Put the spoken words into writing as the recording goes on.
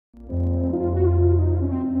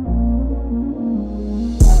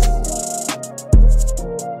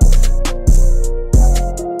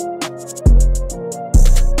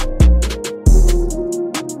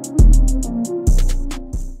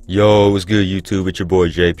Yo, what's good YouTube? It's your boy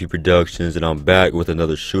JP Productions and I'm back with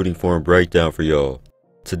another shooting form breakdown for y'all.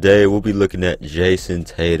 Today we'll be looking at Jayson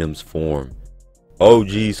Tatum's form.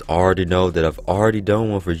 OGs already know that I've already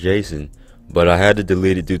done one for Jayson, but I had to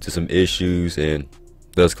delete it due to some issues and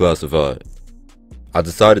that's classified. I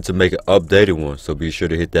decided to make an updated one, so be sure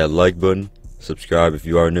to hit that like button, subscribe if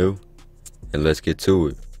you are new, and let's get to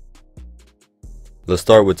it. Let's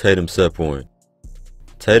start with Tatum's set point.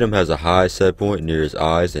 Tatum has a high set point near his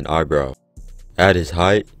eyes and eyebrow. At his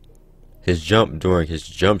height, his jump during his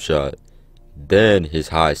jump shot, then his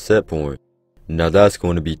high set point. Now that's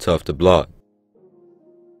going to be tough to block.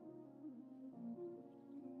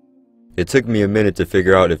 It took me a minute to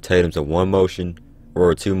figure out if Tatum's a one motion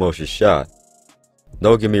or a two motion shot.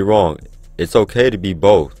 Don't get me wrong, it's okay to be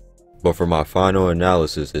both, but for my final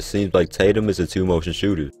analysis it seems like Tatum is a two motion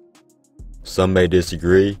shooter. Some may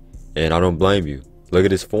disagree, and I don't blame you. Look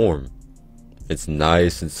at his form. It's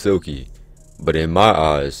nice and silky, but in my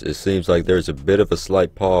eyes, it seems like there's a bit of a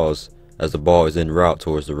slight pause as the ball is en route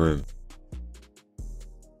towards the rim.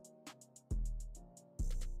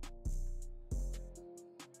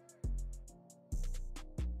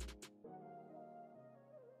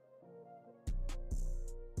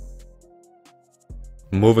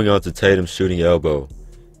 Moving on to Tatum's shooting elbow.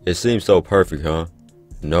 It seems so perfect, huh?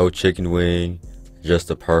 No chicken wing, just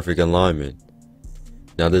a perfect alignment.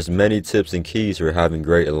 Now there's many tips and keys for having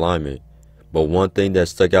great alignment, but one thing that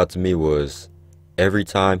stuck out to me was every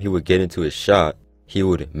time he would get into his shot, he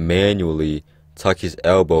would manually tuck his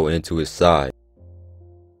elbow into his side.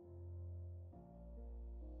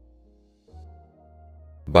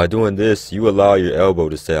 By doing this, you allow your elbow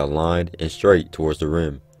to stay aligned and straight towards the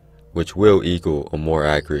rim, which will equal a more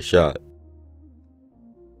accurate shot.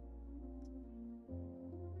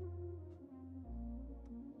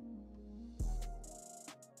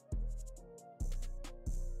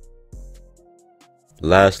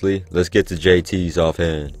 Lastly, let's get to JT's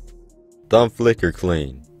offhand. Thumb flick or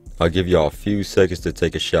clean. I'll give y'all a few seconds to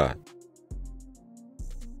take a shot.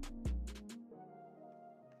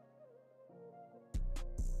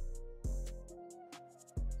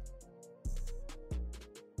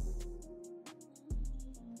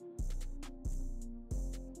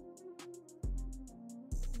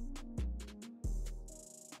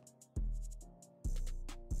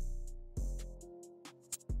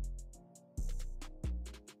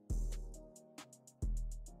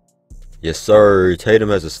 Yes sir, Tatum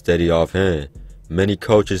has a steady offhand. Many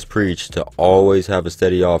coaches preach to always have a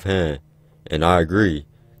steady offhand, and I agree.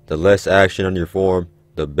 The less action on your form,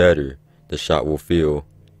 the better the shot will feel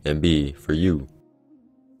and be for you.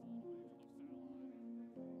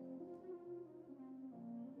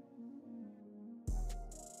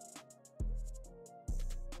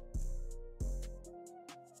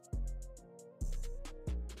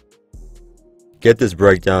 Get this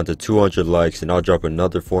breakdown to 200 likes and I'll drop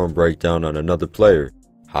another form breakdown on another player.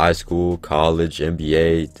 High school, college,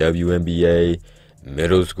 NBA, WNBA,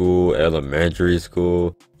 middle school, elementary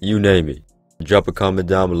school, you name it. Drop a comment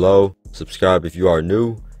down below, subscribe if you are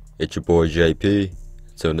new. It's your boy JP.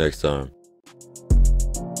 Until next time.